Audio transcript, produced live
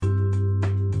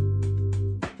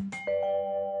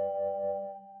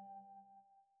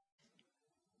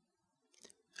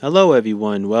Hello,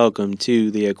 everyone. Welcome to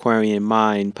the Aquarian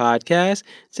Mind podcast.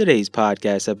 Today's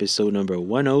podcast, episode number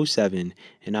 107,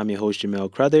 and I'm your host,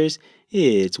 Jamel Crothers.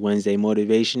 It's Wednesday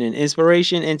Motivation and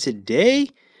Inspiration, and today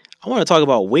I want to talk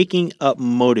about waking up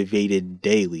motivated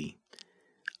daily.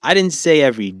 I didn't say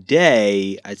every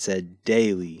day, I said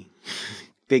daily.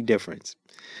 Big difference.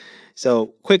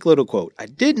 So, quick little quote. I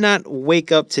did not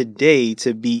wake up today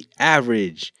to be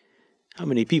average. How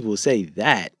many people say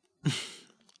that?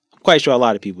 Quite sure a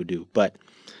lot of people do, but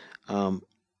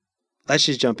let's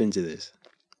just jump into this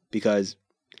because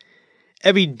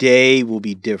every day will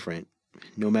be different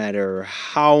no matter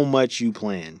how much you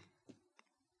plan.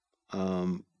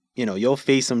 You'll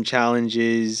face some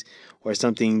challenges or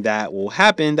something that will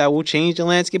happen that will change the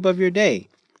landscape of your day.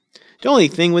 The only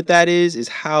thing with that is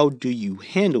how do you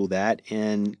handle that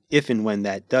and if and when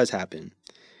that does happen.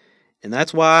 And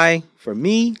that's why, for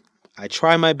me, I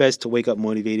try my best to wake up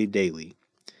motivated daily.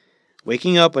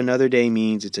 Waking up another day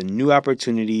means it's a new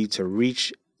opportunity to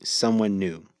reach someone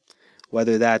new,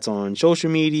 whether that's on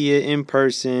social media, in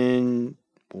person,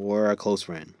 or a close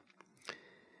friend.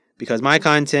 Because my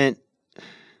content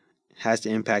has to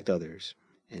impact others,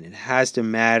 and it has to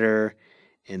matter,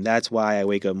 and that's why I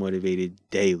wake up motivated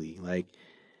daily. Like,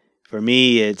 for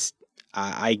me,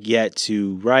 I get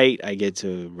to write, I get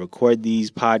to record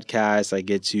these podcasts, I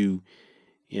get to,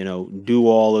 do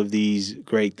all of these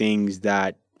great things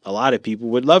that a lot of people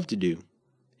would love to do.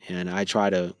 And I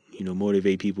try to,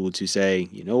 motivate people to say,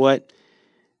 you know what?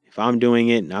 If I'm doing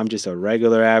it and I'm just a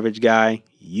regular average guy,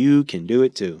 you can do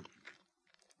it too.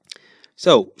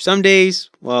 So some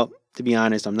days, well, to be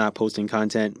honest, I'm not posting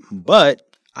content, but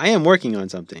I am working on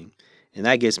something. And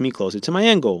that gets me closer to my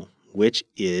end goal, which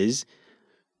is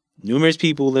numerous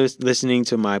people listening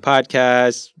to my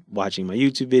podcast, watching my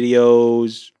YouTube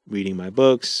videos, reading my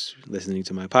books, listening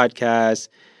to my podcasts,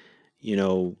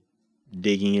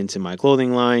 digging into my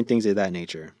clothing line, things of that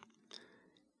nature.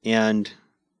 And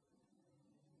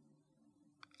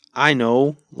I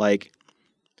know,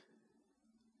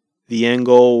 the end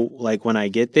goal, when I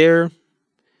get there,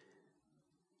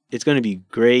 it's going to be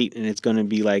great and it's going to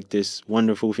be this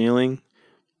wonderful feeling.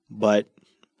 But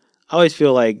I always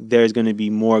feel like there's going to be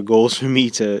more goals for me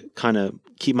to kind of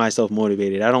keep myself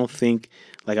motivated. I don't think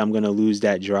I'm going to lose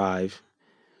that drive.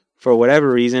 For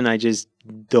whatever reason, I just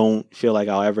don't feel like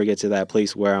I'll ever get to that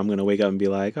place where I'm going to wake up and be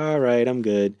like, all right, I'm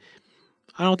good.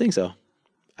 I don't think so.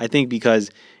 I think because,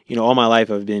 all my life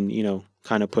I've been,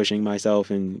 kind of pushing myself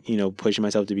and, pushing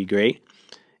myself to be great.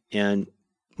 And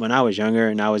when I was younger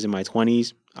and I was in my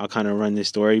 20s, I'll kind of run this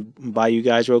story by you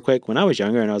guys real quick. When I was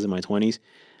younger and I was in my 20s,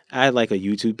 I had a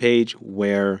YouTube page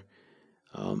where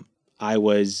I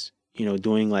was,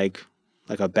 doing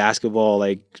a basketball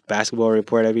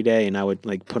report every day, and I would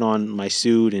put on my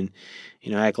suit and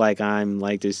act like I'm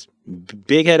this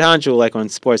big head honcho on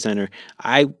SportsCenter.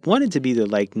 I wanted to be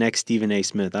the next Stephen A.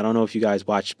 Smith. I don't know if you guys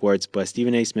watch sports, but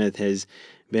Stephen A. Smith has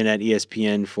been at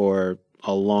ESPN for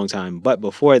a long time. But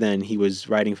before then, he was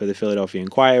writing for the Philadelphia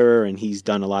Inquirer, and he's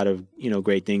done a lot of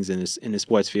great things in the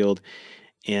sports field.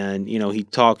 And, he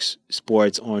talks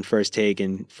sports on First Take,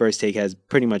 and First Take has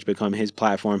pretty much become his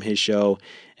platform, his show,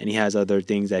 and he has other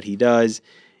things that he does,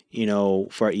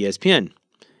 for ESPN.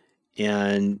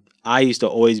 And I used to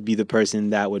always be the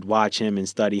person that would watch him and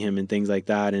study him and things like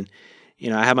that. And,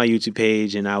 I had my YouTube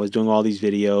page and I was doing all these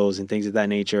videos and things of that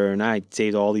nature. And I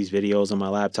saved all these videos on my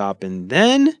laptop. And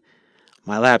then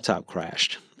my laptop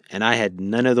crashed. And I had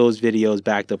none of those videos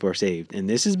backed up or saved. And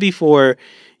this is before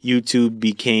YouTube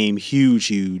became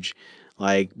huge.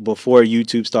 Before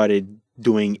YouTube started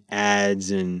doing ads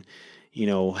and,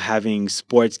 having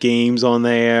sports games on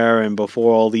there, and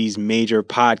before all these major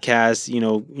podcasts,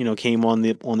 came on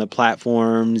the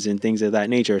platforms and things of that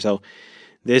nature. So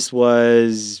this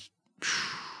was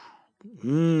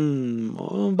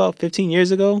about 15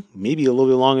 years ago, maybe a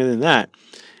little bit longer than that.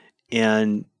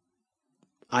 And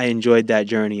I enjoyed that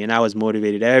journey, and I was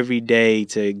motivated every day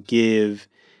to give,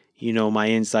 my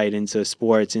insight into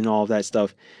sports and all of that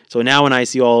stuff. So now when I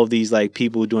see all of these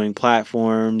people doing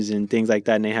platforms and things like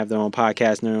that, and they have their own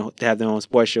podcasts and they have their own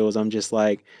sports shows, I'm just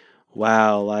like,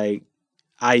 wow,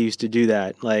 I used to do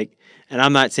that. And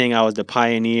I'm not saying I was the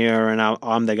pioneer and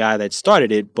I'm the guy that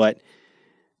started it, but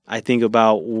I think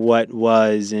about what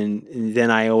was, and then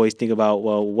I always think about,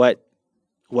 well,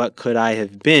 what could I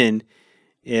have been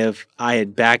if I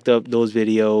had backed up those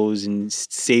videos and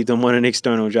saved them on an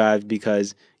external drive?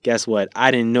 Because guess what?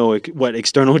 I didn't know what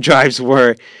external drives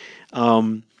were,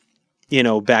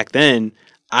 back then.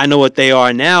 I know what they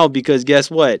are now because guess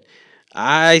what?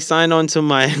 I signed onto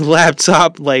my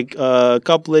laptop a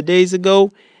couple of days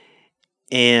ago,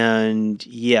 and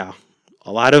yeah,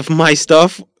 a lot of my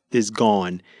stuff is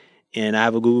gone. And I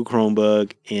have a Google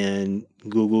Chromebook, and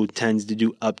Google tends to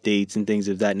do updates and things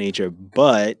of that nature.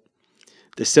 But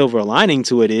the silver lining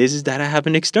to it is that I have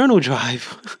an external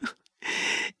drive.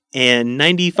 And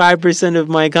 95% of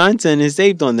my content is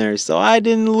saved on there. So I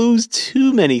didn't lose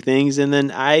too many things. And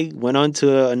then I went on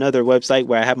to another website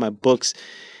where I have my books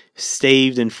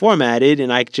saved and formatted,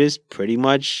 and I just pretty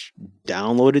much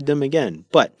downloaded them again.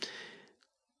 But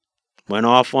went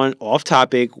off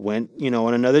topic, went,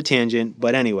 on another tangent.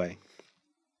 But anyway,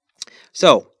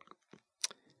 so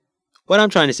what I'm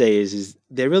trying to say is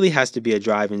there really has to be a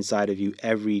drive inside of you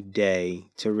every day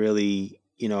to really,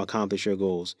 accomplish your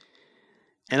goals.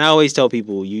 And I always tell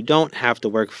people, you don't have to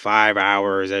work 5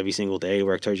 hours every single day to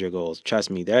work towards your goals. Trust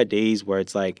me, there are days where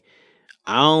it's like,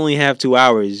 I only have 2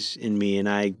 hours in me, and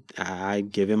I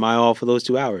give it my all for those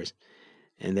 2 hours.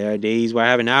 And there are days where I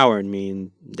have an hour in me,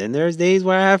 and then there's days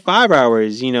where I have 5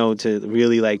 hours, to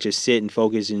really like just sit and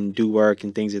focus and do work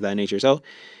and things of that nature. So,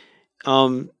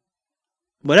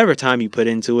 whatever time you put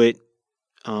into it,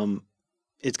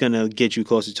 it's gonna get you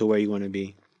closer to where you want to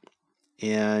be.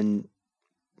 And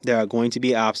there are going to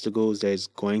be obstacles. There's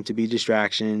going to be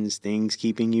distractions, things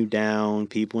keeping you down,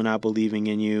 people not believing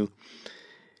in you.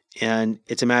 And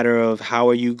it's a matter of how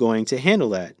are you going to handle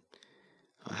that?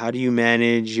 How do you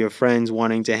manage your friends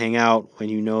wanting to hang out when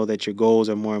you know that your goals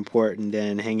are more important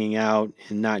than hanging out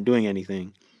and not doing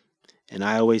anything? And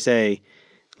I always say,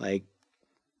 like,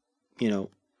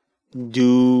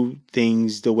 do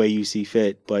things the way you see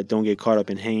fit, but don't get caught up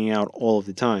in hanging out all of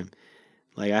the time.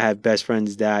 Like, I have best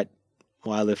friends that,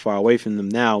 well, I live far away from them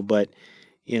now, but,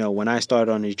 when I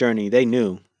started on this journey, they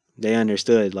knew. They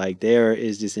understood. Like, there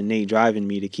is this innate drive in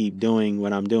me to keep doing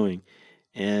what I'm doing.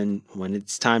 And when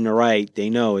it's time to write, they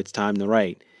know it's time to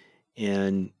write.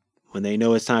 And when they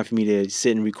know it's time for me to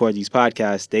sit and record these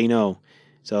podcasts, they know.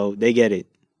 So they get it.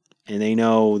 And they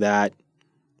know that,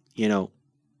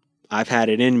 I've had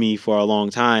it in me for a long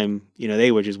time.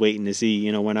 They were just waiting to see,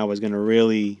 when I was going to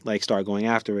really like start going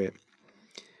after it.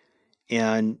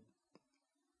 And,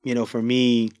 for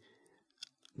me,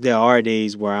 there are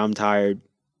days where I'm tired.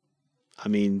 I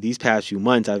mean, these past few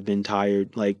months, I've been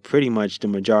tired, like pretty much the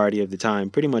majority of the time.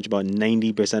 Pretty much about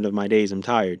 90% of my days, I'm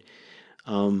tired.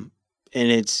 And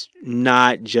it's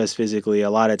not just physically. A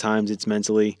lot of times it's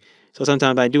mentally. So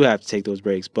sometimes I do have to take those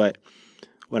breaks. But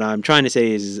what I'm trying to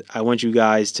say is I want you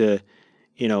guys to,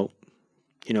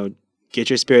 get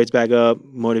your spirits back up,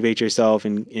 motivate yourself,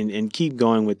 and keep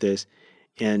going with this.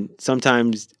 And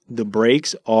sometimes the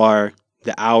breaks are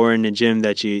the hour in the gym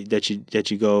that you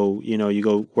go, you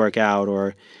go work out,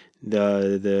 or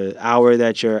the hour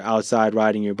that you're outside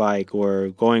riding your bike or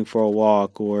going for a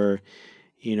walk, or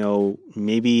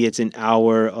maybe it's an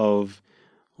hour of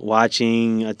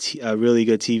watching a really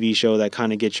good TV show that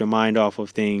kind of gets your mind off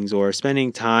of things, or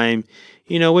spending time,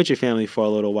 with your family for a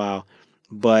little while.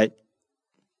 But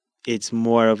it's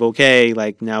more of, okay,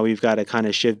 like now we've got to kind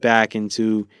of shift back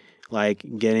into like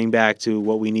getting back to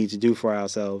what we need to do for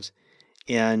ourselves.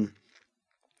 And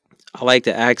I like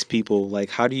to ask people, like,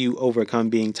 how do you overcome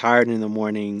being tired in the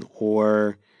morning,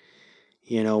 or,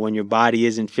 when your body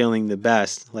isn't feeling the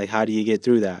best? Like, how do you get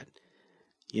through that?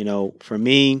 For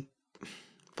me,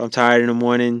 if I'm tired in the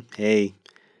morning, hey,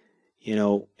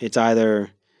 it's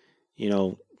either,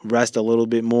 rest a little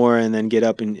bit more and then get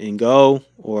up and go,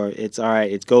 or it's all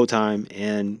right, it's go time,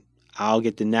 and I'll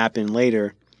get the nap in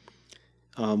later.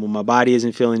 When my body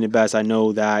isn't feeling the best, I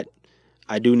know that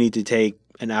I do need to take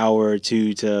an hour or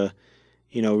two to,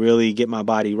 really get my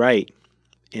body right.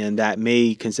 And that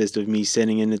may consist of me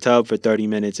sitting in the tub for 30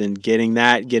 minutes and getting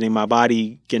my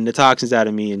body, getting the toxins out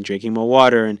of me, and drinking more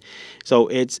water. And so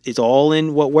it's all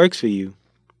in what works for you.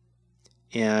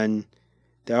 And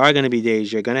there are going to be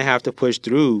days you're going to have to push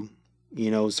through,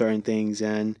 certain things,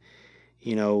 and,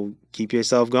 keep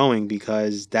yourself going,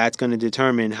 because that's going to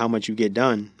determine how much you get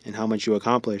done and how much you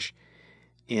accomplish.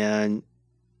 And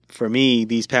for me,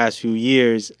 these past few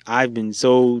years, I've been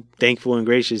so thankful and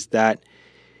gracious that,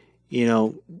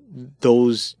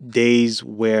 those days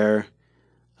where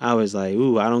I was like,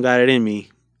 ooh, I don't got it in me,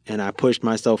 and I pushed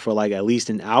myself for like at least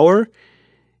an hour,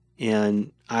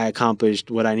 and I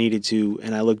accomplished what I needed to.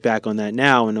 And I look back on that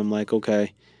now and I'm like,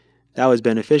 okay, that was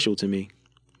beneficial to me.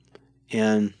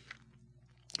 And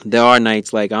there are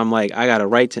nights like I'm like, I got to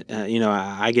write,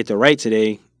 I get to write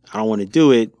today. I don't want to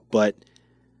do it, but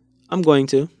I'm going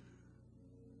to,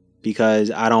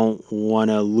 because I don't want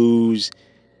to lose,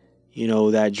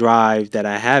 that drive that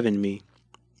I have in me.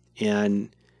 And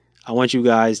I want you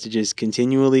guys to just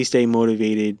continually stay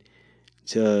motivated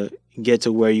to get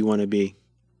to where you want to be.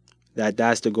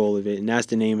 That's the goal of it, and that's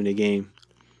the name of the game.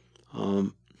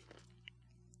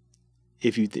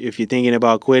 if you're thinking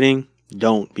about quitting,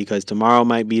 don't, because tomorrow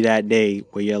might be that day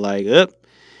where you're like,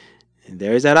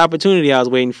 there's that opportunity I was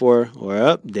waiting for,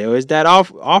 or there was that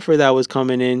offer that was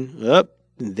coming in.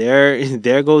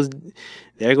 There goes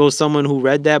someone who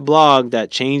read that blog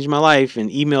that changed my life and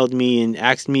emailed me and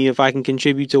asked me if I can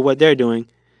contribute to what they're doing.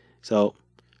 So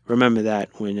remember that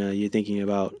when you're thinking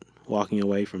about walking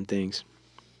away from things.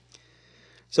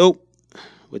 So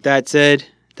with that said,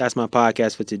 that's my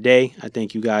podcast for today. I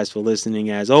thank you guys for listening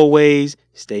as always.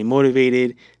 Stay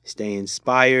motivated, stay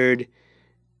inspired,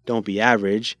 don't be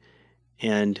average,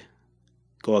 and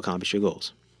go accomplish your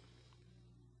goals.